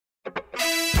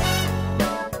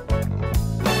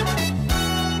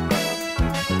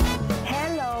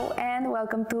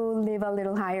welcome to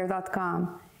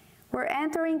livealittlehigher.com. We're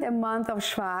entering the month of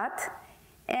Shvat,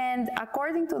 and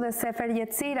according to the Sefer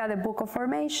Yetzirah, the Book of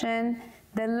Formation,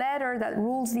 the letter that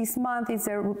rules this month is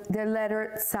the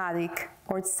letter Tzadik,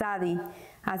 or Tzadi,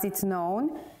 as it's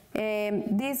known.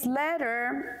 This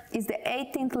letter is the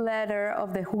 18th letter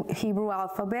of the Hebrew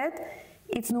alphabet.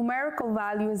 Its numerical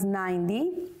value is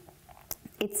 90.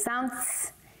 It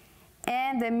sounds,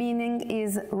 and the meaning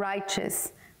is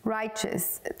righteousness.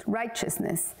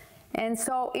 And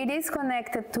so it is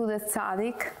connected to the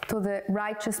tzaddik, to the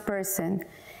righteous person.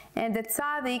 And the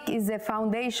tzaddik is the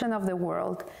foundation of the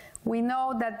world. We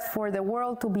know that for the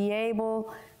world to be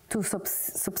able to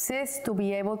subsist, to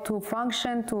be able to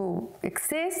function, to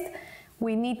exist,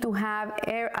 we need to have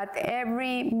at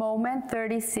every moment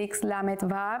 36 Lamed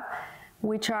Vav,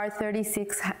 which are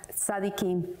 36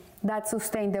 tzaddikim that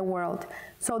sustain the world.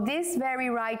 So these very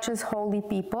righteous, holy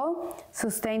people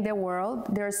sustain the world.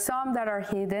 There are some that are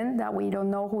hidden, that we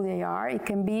don't know who they are. It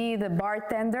can be the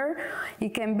bartender,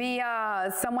 it can be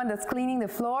someone that's cleaning the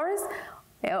floors,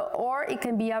 or it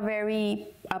can be a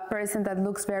person that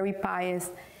looks very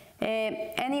pious.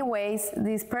 Anyways,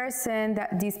 these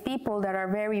people that are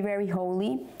very, very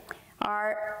holy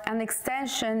are an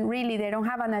extension. Really, they don't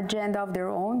have an agenda of their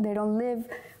own. They don't live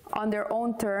on their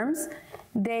own terms.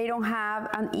 They don't have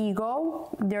an ego.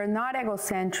 They're not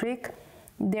egocentric.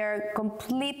 They're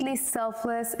completely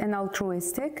selfless and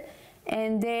altruistic,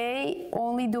 and they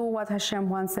only do what Hashem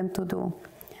wants them to do.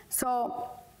 So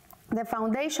the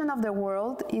foundation of the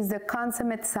world is the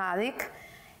consummate tzaddik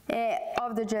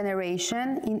of the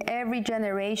generation. In every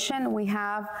generation, we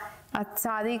have a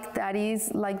tzaddik that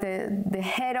is like the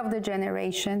head of the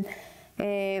generation.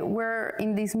 We're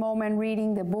in this moment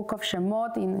reading the book of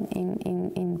Shemot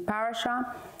in Parasha,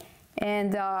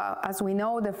 and as we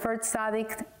know, the first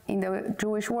tzaddik in the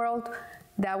Jewish world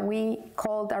that we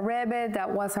called a Rebbe, that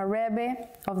was a Rebbe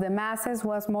of the masses,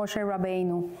 was Moshe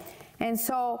Rabbeinu. And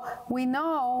so we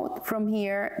know from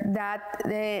here that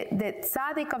the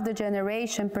tzaddik of the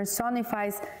generation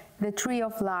personifies the tree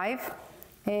of life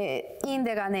in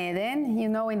the Gan Eden. You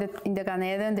know, in the Gan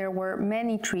Eden there were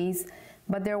many trees,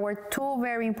 but there were two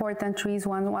very important trees.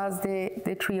 One was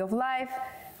the tree of life,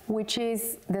 which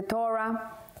is the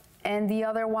Torah, and the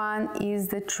other one is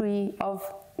the tree of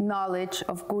knowledge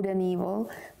of good and evil,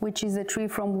 which is the tree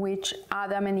from which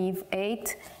Adam and Eve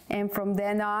ate, and from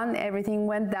then on everything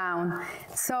went down.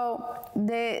 So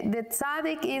the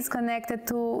tzaddik is connected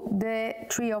to the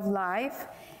tree of life,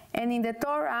 and in the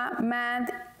Torah, man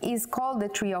is called the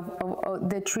tree of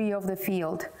the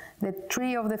field. The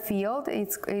tree of the field.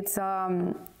 It's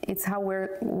how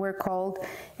we're called.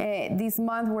 This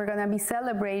month we're gonna be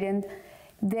celebrating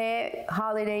the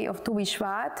holiday of Tu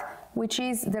B'Shvat, which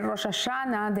is the Rosh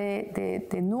Hashanah,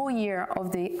 the new year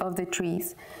of the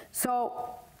trees.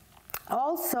 So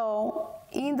the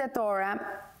in the Torah,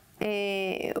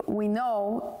 we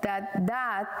know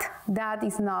that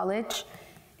is knowledge,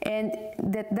 and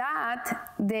the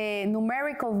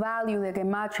numerical value, the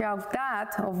gematria of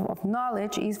that, of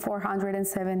knowledge, is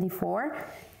 474.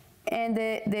 And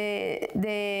the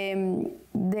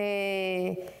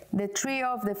tree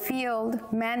of the field,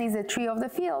 man is the tree of the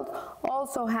field,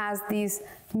 also has this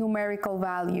numerical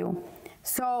value.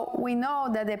 So we know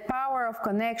that the power of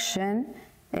connection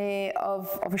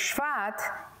of Shvat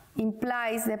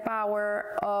implies the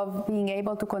power of being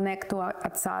able to connect to a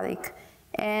tzaddik.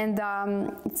 And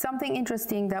it's something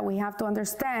interesting that we have to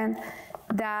understand,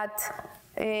 that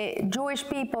Jewish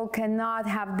people cannot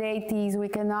have deities. We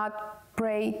cannot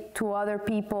pray to other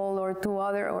people or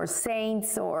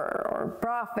saints or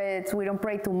prophets. We don't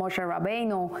pray to Moshe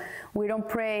Rabbeinu. We don't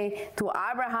pray to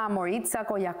Abraham or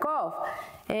Yitzhak or Yaakov.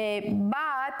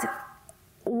 But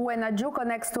when a Jew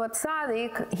connects to a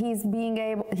tzaddik, he's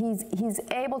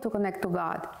able to connect to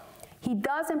God. He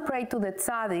doesn't pray to the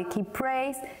tzaddik. He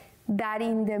prays that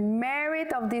in the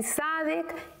merit of this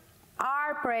tzaddik,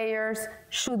 our prayers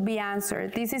should be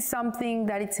answered. This is something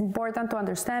that it's important to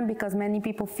understand, because many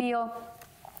people feel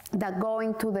that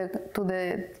going to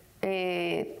the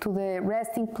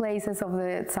resting places of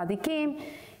the tzaddikim,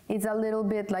 it's a little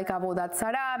bit like Avodat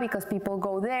Zarah, because people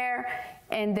go there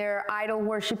and they're idol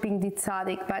worshiping the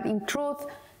tzaddik. But in truth,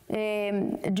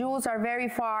 Jews are very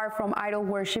far from idol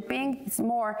worshiping. It's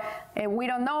more, we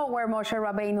don't know where Moshe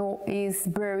Rabbeinu is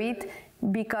buried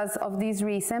because of this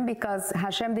reason, because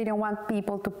Hashem didn't want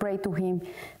people to pray to him.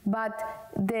 But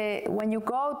when you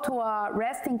go to a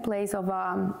resting place of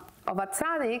a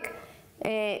tzaddik,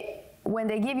 when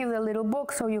they give you the little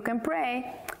book so you can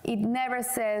pray, it never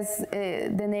says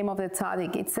the name of the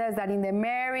tzaddik. It says that in the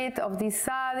merit of this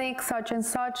tzaddik, such and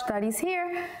such, that is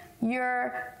here,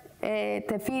 your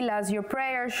tefillas, your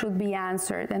prayers should be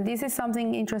answered. And this is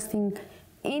something interesting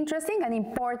and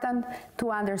important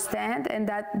to understand, and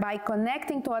that by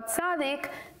connecting to a tzaddik,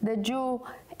 the Jew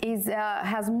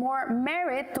has more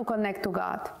merit to connect to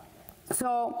God.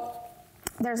 So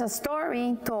there's a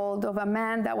story told of a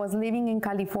man that was living in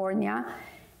California,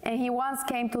 and he once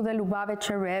came to the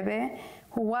Lubavitcher Rebbe,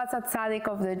 who was a tzaddik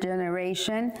of the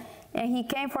generation, and he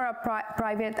came for a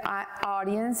private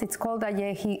audience. It's called a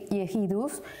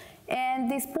yehidus.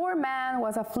 And this poor man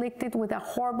was afflicted with a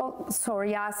horrible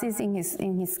psoriasis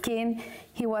in his skin.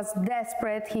 He was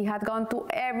desperate. He had gone to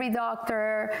every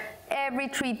doctor, every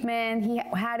treatment. He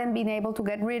hadn't been able to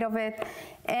get rid of it.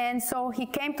 And so he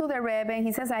came to the Rebbe and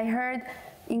he says, I heard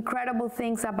incredible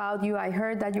things about you. I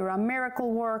heard that you're a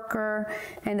miracle worker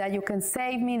and that you can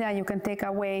save me, that you can take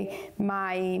away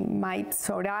my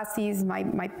psoriasis,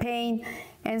 my pain.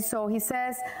 And so he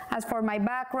says, as for my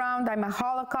background, I'm a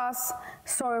Holocaust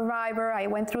survivor. I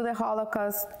went through the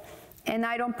Holocaust, and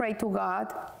I don't pray to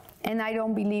God, and I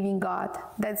don't believe in God.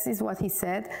 That is what he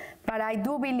said. But I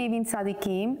do believe in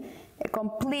tzaddikim,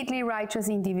 completely righteous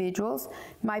individuals.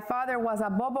 My father was a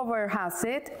Bobover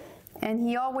Hasid, and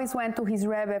he always went to his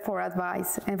Rebbe for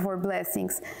advice and for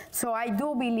blessings. So I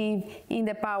do believe in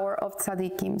the power of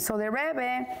tzaddikim. So the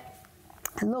Rebbe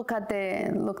looked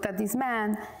at this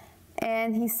man,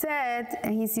 and he said,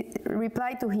 and he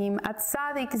replied to him, a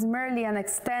tzaddik is merely an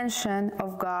extension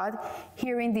of God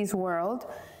here in this world.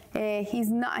 He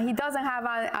doesn't have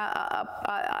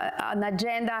an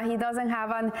agenda. He doesn't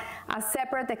have a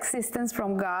separate existence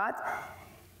from God,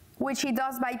 which he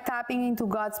does by tapping into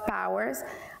God's powers.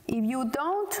 If you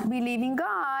don't believe in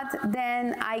God,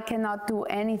 then I cannot do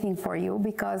anything for you,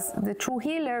 because the true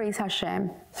healer is Hashem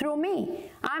through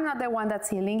me. I'm not the one that's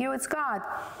healing you, it's God.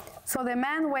 So the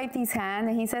man waved his hand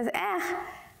and he says,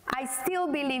 I still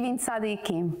believe in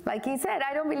tzaddikim. Like he said,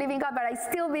 I don't believe in God, but I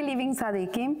still believe in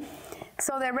tzaddikim.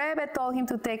 So the Rebbe told him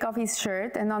to take off his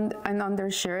shirt and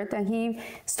undershirt, and he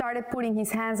started putting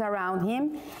his hands around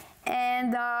him.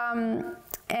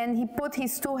 And he put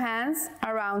his two hands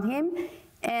around him,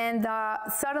 and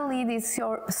suddenly this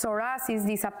psoriasis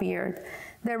disappeared.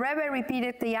 The Rebbe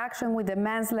repeated the action with the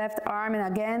man's left arm,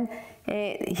 and again,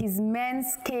 his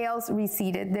men's scales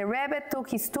receded. The Rebbe took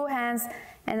his two hands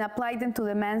and applied them to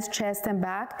the man's chest and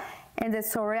back, and the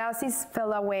psoriasis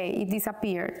fell away. It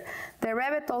disappeared. The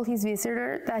Rebbe told his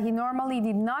visitor that he normally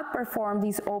did not perform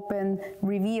these open,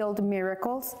 revealed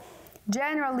miracles.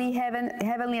 Generally,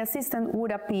 heavenly assistance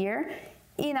would appear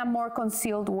in a more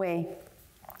concealed way.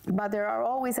 But there are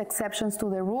always exceptions to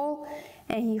the rule,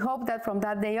 and he hoped that from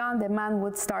that day on, the man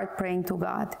would start praying to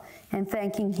God and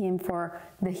thanking him for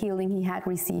the healing he had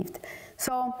received.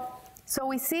 So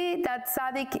we see that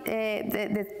tzaddik,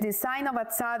 the sign of a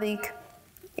tzaddik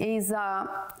is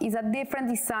a different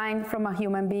design from a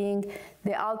human being.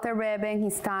 The Alter Rebbe in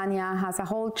his Tanya has a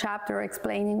whole chapter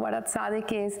explaining what a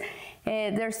tzaddik is.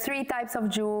 There's three types of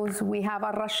Jews. We have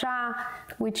a Rasha,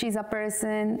 which is a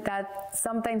person that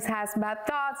sometimes has bad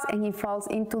thoughts and he falls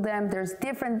into them. There's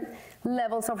different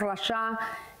levels of Rasha.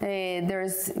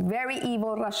 There's very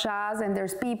evil Rashas, and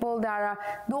there's people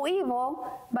that do evil,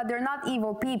 but they're not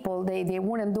evil people. They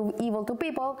wouldn't do evil to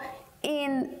people.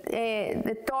 In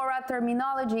the Torah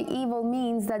terminology, evil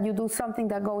means that you do something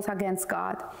that goes against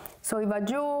God. So if a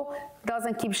Jew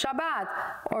doesn't keep Shabbat,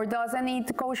 or doesn't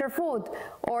eat kosher food,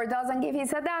 or doesn't give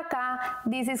his tzedakah,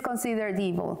 this is considered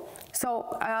evil. So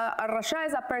a Rasha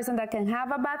is a person that can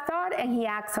have a bad thought and he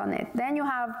acts on it. Then you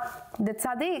have the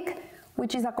tzaddik,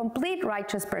 which is a complete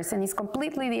righteous person. He's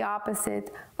completely the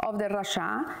opposite of the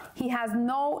Rasha. He has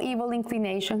no evil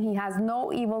inclination. He has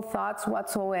no evil thoughts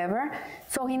whatsoever.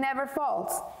 So he never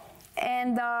falls.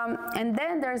 And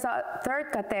then there's a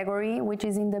third category, which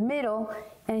is in the middle,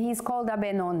 and he's called a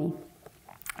Benoni.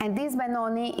 And this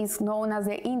Benoni is known as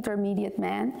the intermediate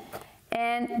man.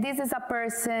 And this is a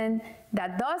person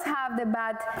that does have the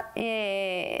bad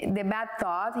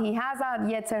thought. He has a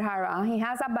Yetzer Hara, he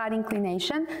has a bad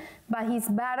inclination, but he's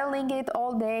battling it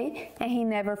all day and he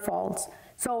never falls.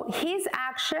 So his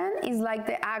action is like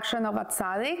the action of a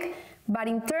tzaddik, but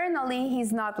internally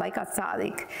he's not like a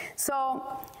tzaddik. So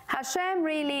Hashem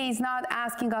really is not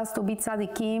asking us to be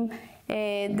tzaddikim.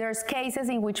 There's cases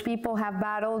in which people have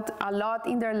battled a lot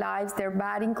in their lives, their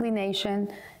bad inclination,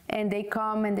 and they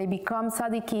come and they become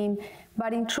tzaddikim.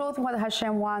 But in truth, what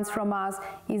Hashem wants from us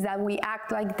is that we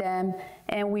act like them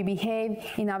and we behave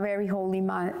in a very holy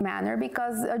manner,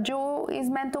 because a Jew is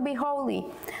meant to be holy.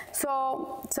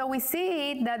 So we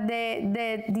see that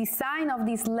the design of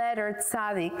this letter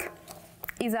tzaddik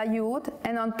is a yud,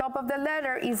 and on top of the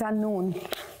letter is a nun.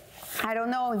 I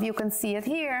don't know if you can see it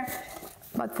here,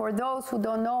 But for those who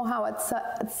don't know how a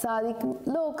tzaddik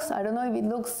looks, I don't know if it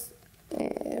looks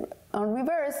on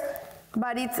reverse,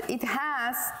 but it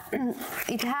has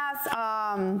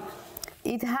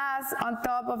on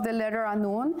top of the letter a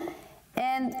nun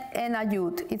and a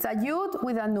yud. It's a yud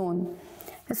with a nun.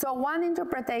 So one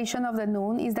interpretation of the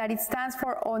nun is that it stands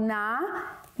for ona,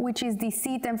 which is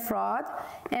deceit and fraud.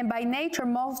 And by nature,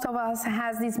 most of us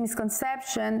has this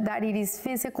misconception that it is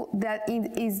physical, that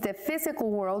it is the physical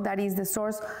world that is the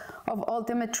source of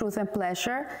ultimate truth and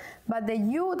pleasure. But the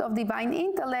yud of divine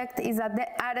intellect is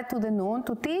added to the nun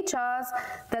to teach us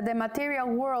that the material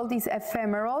world is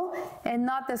ephemeral and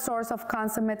not the source of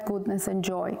consummate goodness and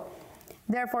joy.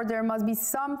 Therefore, there must be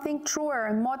something truer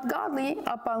and more godly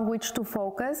upon which to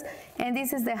focus, and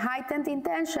this is the heightened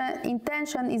intention.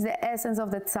 Intention is the essence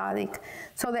of the tzaddik.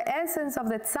 So the essence of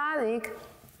the tzaddik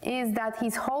is that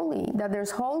he's holy, that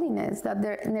there's holiness, that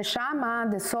the neshama,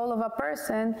 the soul of a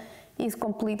person, is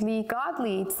completely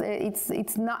godly.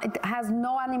 It has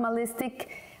no animalistic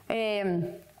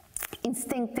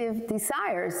instinctive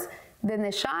desires. The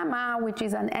neshama, which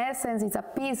is an essence, it's a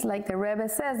piece, like the Rebbe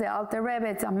says, the Alter Rebbe,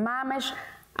 it's a mamish,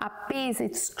 a piece.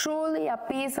 It's truly a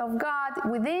piece of God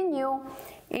within you,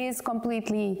 is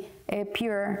completely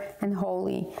pure and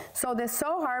holy. So the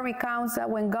Zohar recounts that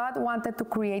when God wanted to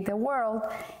create the world,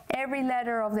 every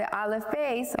letter of the Aleph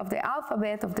base, of the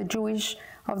alphabet, of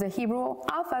the Hebrew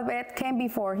alphabet came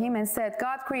before him and said,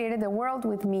 God created the world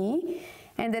with me.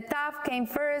 And the Taf came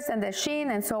first, and the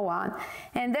Shin, and so on.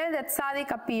 And then the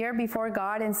Tzaddik appeared before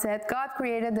God and said, God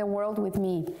created the world with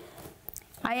me.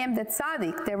 I am the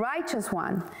Tzaddik, the righteous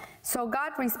one. So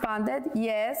God responded,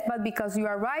 yes, but because you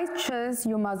are righteous,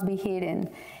 you must be hidden.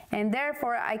 And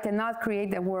therefore, I cannot create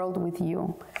the world with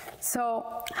you.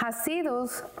 So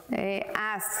Hasidus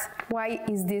asks, why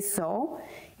is this so?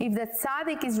 If the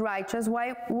Tzaddik is righteous,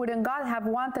 why wouldn't God have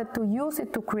wanted to use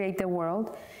it to create the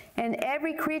world? And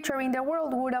every creature in the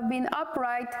world would have been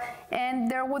upright,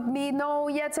 and there would be no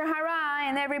Yetzer Hara,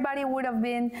 and everybody would have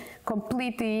been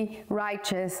completely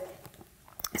righteous.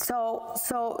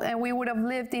 And we would have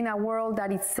lived in a world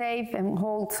that is safe and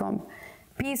wholesome,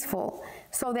 peaceful.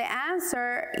 So the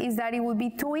answer is that it would be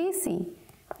too easy.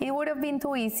 It would have been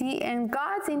too easy, and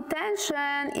God's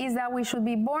intention is that we should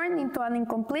be born into an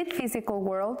incomplete physical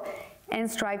world and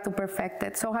strive to perfect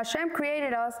it. So Hashem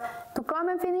created us to come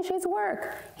and finish His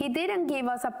work. He didn't give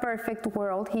us a perfect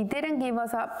world. He didn't give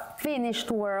us a finished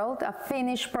world, a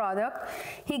finished product.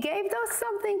 He gave us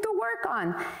something to work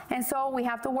on. And so we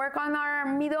have to work on our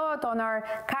midot, on our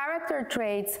character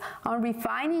traits, on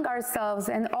refining ourselves,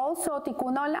 and also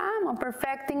tikkun olam, on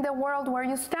perfecting the world where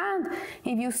you stand.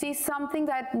 If you see something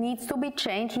that needs to be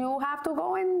changed, you have to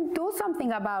go and do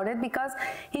something about it, because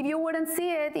if you wouldn't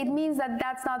see it, it means that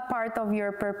that's not part of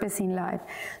your purpose in life.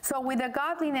 So with the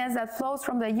godliness that flows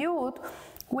from the Yud,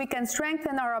 we can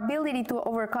strengthen our ability to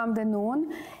overcome the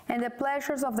Nun and the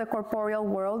pleasures of the corporeal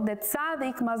world. The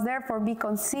Tzaddik must therefore be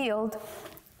concealed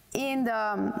in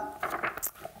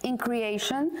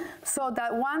creation, so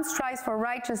that one strives for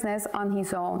righteousness on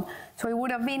his own. So it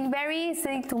would have been very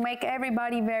easy to make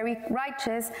everybody very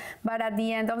righteous, but at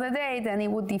the end of the day, then it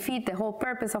would defeat the whole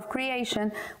purpose of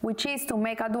creation, which is to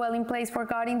make a dwelling place for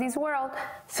God in this world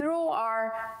through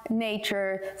our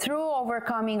nature, through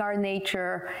overcoming our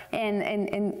nature,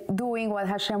 and doing what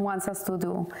Hashem wants us to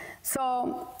do.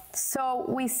 So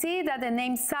we see that the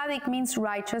name Tzaddik means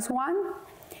righteous one,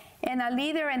 and a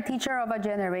leader and teacher of a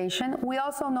generation. We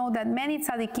also know that many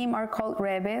tzaddikim are called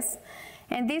Rebbes,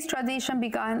 and this tradition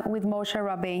began with Moshe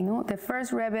Rabbeinu, the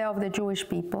first Rebbe of the Jewish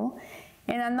people.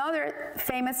 And another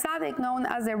famous tzaddik known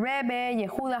as the Rebbe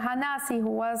Yehuda Hanasi, who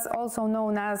was also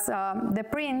known as the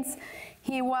Prince,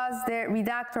 he was the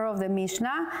redactor of the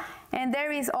Mishnah, and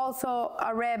there is also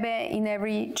a Rebbe in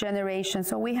every generation.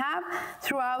 So we have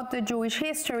throughout the Jewish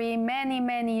history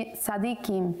many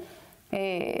tzaddikim.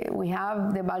 We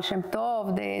have the Baal Shem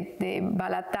Tov, the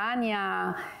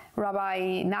Balatanya,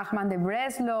 Rabbi Nachman de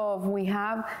Breslov. We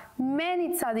have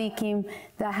many tzaddikim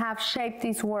that have shaped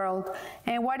this world.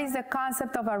 And what is the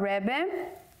concept of a Rebbe?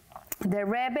 The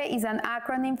Rebbe is an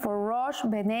acronym for Rosh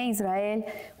Bnei Israel,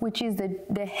 which is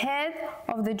the head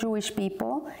of the Jewish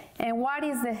people. And what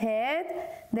is the head?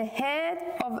 The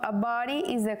head of a body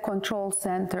is the control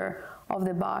center of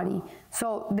the body.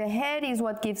 So the head is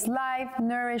what gives life,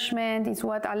 nourishment, is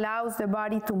what allows the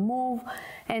body to move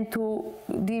and to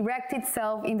direct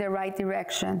itself in the right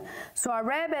direction. So a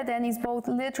Rebbe then is both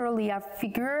literally and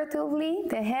figuratively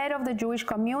the head of the Jewish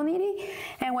community,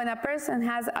 and when a person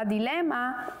has a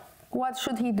dilemma, what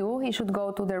should he do? He should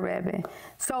go to the Rebbe.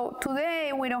 So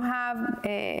today we don't have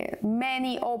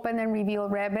many open and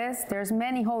revealed Rebbes. There's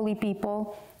many holy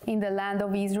people in the land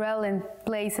of Israel and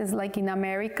places like in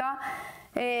America.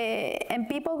 And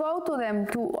people go to them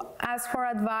to ask for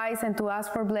advice and to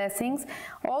ask for blessings.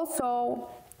 Also,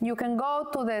 you can go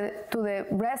to the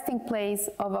resting place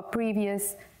of a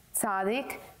previous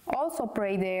tzaddik, also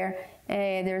pray there.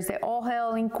 There's the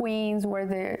Ohel in Queens, where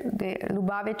the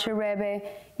Lubavitcher Rebbe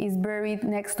is buried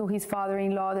next to his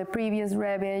father-in-law, the previous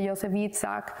Rebbe, Yosef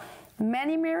Yitzhak.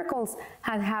 Many miracles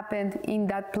had happened in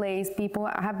that place. People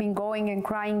have been going and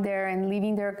crying there and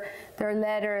leaving their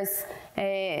letters.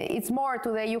 It's more,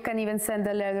 today you can even send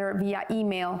a letter via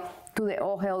email to the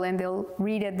Ohel and they'll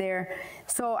read it there.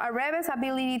 So a Rebbe's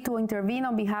ability to intervene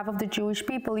on behalf of the Jewish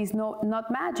people is not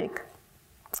magic.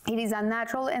 It is a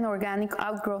natural and organic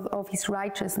outgrowth of his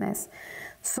righteousness.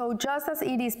 So just as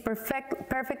it is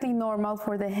perfectly normal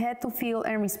for the head to feel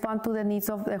and respond to the needs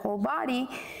of the whole body,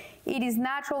 it is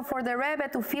natural for the Rebbe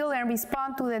to feel and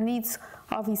respond to the needs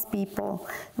of his people.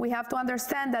 We have to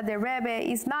understand that the Rebbe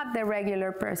is not the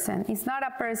regular person. It's not a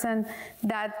person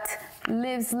that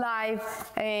lives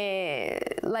life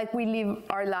like we live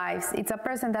our lives. It's a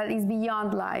person that is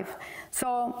beyond life.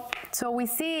 So we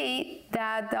see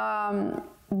that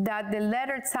that the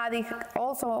letter tzaddik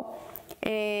also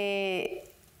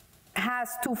has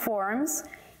two forms.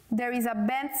 There is a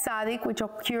bent tzaddik, which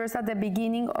occurs at the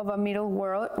beginning of a middle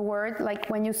word, like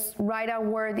when you write a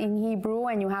word in Hebrew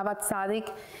and you have a tzaddik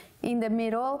in the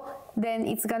middle, then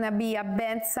it's gonna be a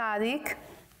bent tzaddik.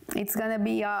 It's gonna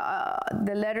be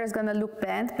the letter is gonna look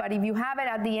bent, but if you have it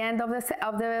at the end of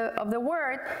the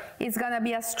word, it's gonna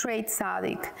be a straight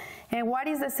tzaddik. And what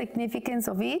is the significance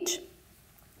of each?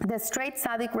 The straight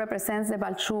tzaddik represents the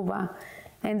Baal Tshuva.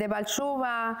 And the Baal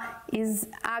Tshuva is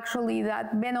actually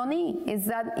that Benoni, is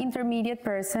that intermediate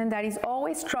person that is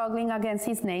always struggling against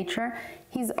his nature.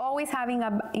 He's always having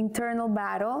an internal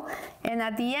battle, and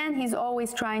at the end, he's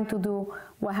always trying to do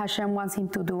what Hashem wants him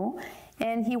to do,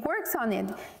 and he works on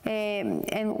it.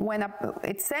 And when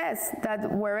it says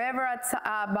that wherever a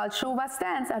Baal Tshuva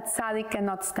stands, a tzaddik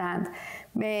cannot stand.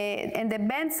 And the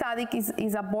ben tzaddik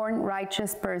is a born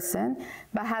righteous person,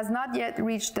 but has not yet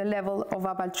reached the level of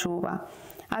a Baal Tshuva.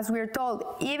 As we are told,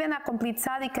 even a complete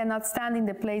tzaddik cannot stand in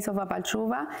the place of a Baal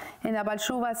Tshuva, and a Baal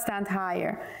Tshuva stands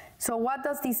higher. So what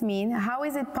does this mean? How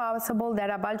is it possible that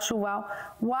a Baal Tshuva,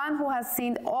 one who has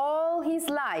sinned all his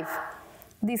life,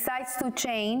 decides to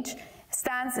change,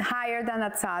 stands higher than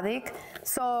a tzaddik?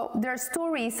 So there's two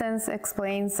reasons,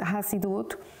 explains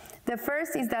Hasidut. The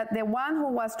first is that the one who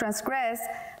was transgressed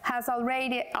has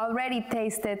already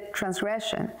tasted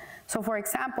transgression. So for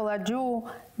example, a Jew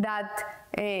that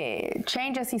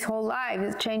changes his whole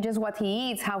life, changes what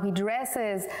he eats, how he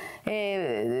dresses,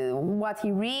 what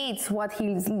he reads, what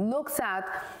he looks at,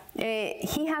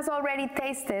 he has already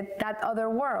tasted that other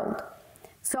world.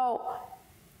 So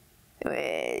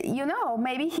you know,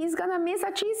 maybe he's gonna miss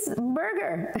a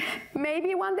cheeseburger.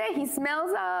 Maybe one day he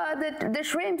smells the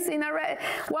shrimps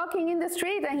walking in the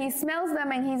street, and he smells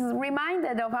them and he's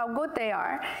reminded of how good they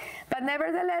are. But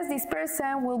nevertheless, this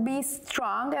person will be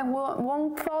strong and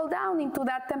won't fall down into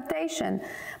that temptation.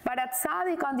 But a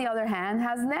tzaddik, on the other hand,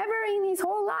 has never in his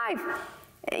whole life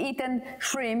eaten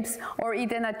shrimps or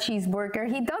eaten a cheeseburger.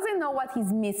 He doesn't know what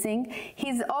he's missing.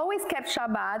 He's always kept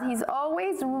Shabbat. He's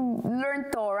always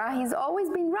learned Torah. He's always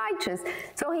been righteous.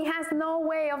 So he has no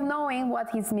way of knowing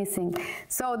what he's missing.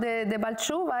 So the Baal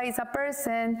Tshuva is a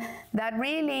person that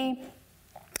really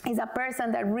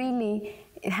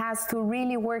has to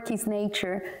really work his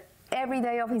nature every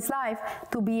day of his life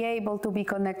to be able to be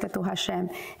connected to Hashem.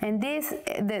 And this,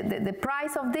 the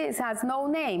price of this has no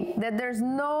name. That there's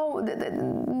not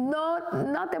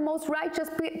the most righteous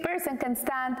person can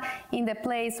stand in the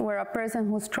place where a person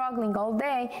who's struggling all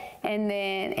day and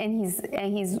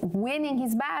he's winning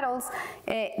his battles,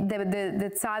 the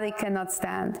tzaddik cannot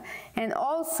stand. And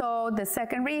also the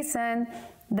second reason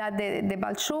that the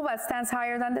Baal Tshuva stands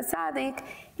higher than the tzaddik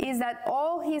is that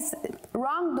all his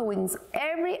wrongdoings,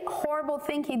 every horrible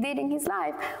thing he did in his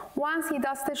life, once he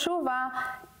does teshuva,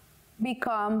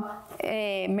 become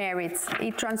merits.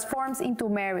 It transforms into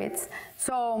merits.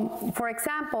 So, for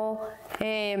example,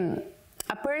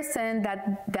 a person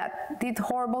that did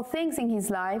horrible things in his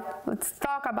life, let's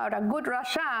talk about a good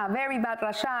Rasha, a very bad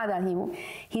Rasha, that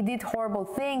he did horrible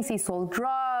things, he sold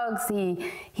drugs,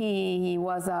 he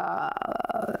was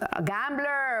a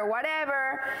gambler or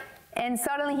whatever, and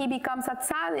suddenly he becomes a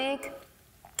tzaddik,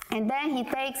 and then he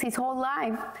takes his whole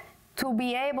life to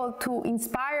be able to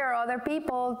inspire other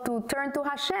people to turn to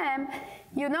Hashem,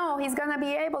 you know, he's going to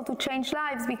be able to change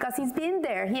lives because he's been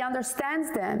there. He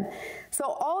understands them. So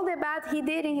all the bad he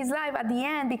did in his life at the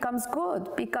end becomes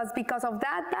good because of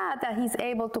that bad that he's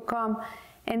able to come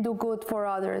and do good for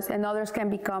others, and others can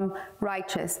become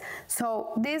righteous.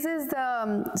 So this is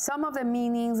some of the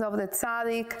meanings of the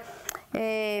tzaddik.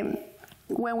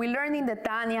 When we learn in the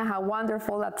Tanya how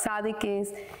wonderful a tzaddik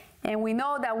is, and we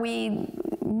know that we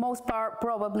most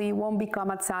probably won't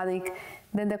become a tzaddik,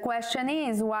 then the question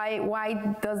is,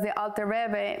 why does the Alter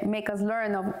Rebbe make us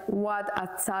learn of what a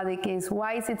tzaddik is?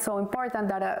 Why is it so important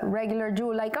that a regular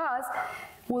Jew like us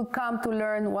will come to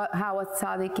learn how a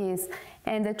tzaddik is?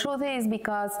 And the truth is,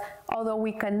 because although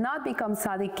we cannot become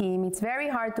tzaddikim, it's very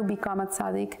hard to become a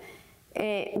tzaddik,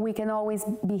 we can always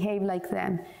behave like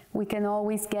them. We can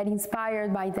always get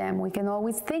inspired by them. We can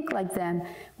always think like them.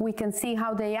 We can see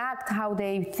how they act, how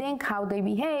they think, how they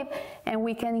behave, and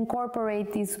we can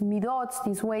incorporate these midot,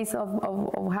 these ways of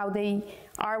how they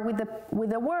are with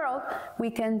the world. We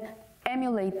can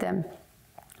emulate them.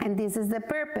 And this is the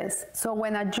purpose. So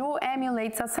when a Jew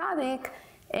emulates a tzaddik,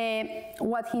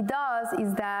 what he does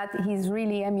is that he's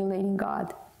really emulating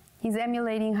God. He's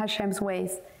emulating Hashem's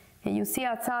ways. And you see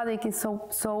a tzaddik is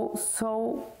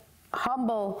so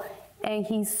humble, and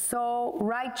he's so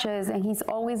righteous, and he's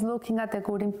always looking at the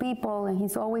good in people, and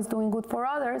he's always doing good for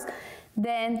others,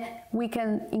 then we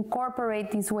can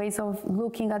incorporate these ways of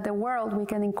looking at the world. We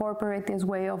can incorporate this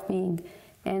way of being.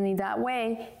 And in that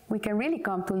way, we can really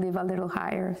come to live a little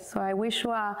higher. So I wish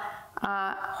you a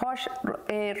Rosh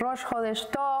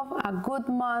Chodesh Tov, a good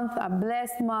month, a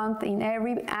blessed month in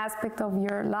every aspect of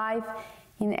your life,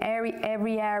 in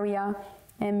every area,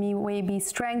 and may we be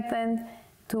strengthened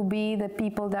to be the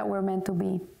people that we're meant to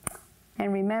be.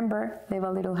 And remember, live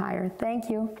a little higher. Thank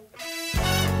you.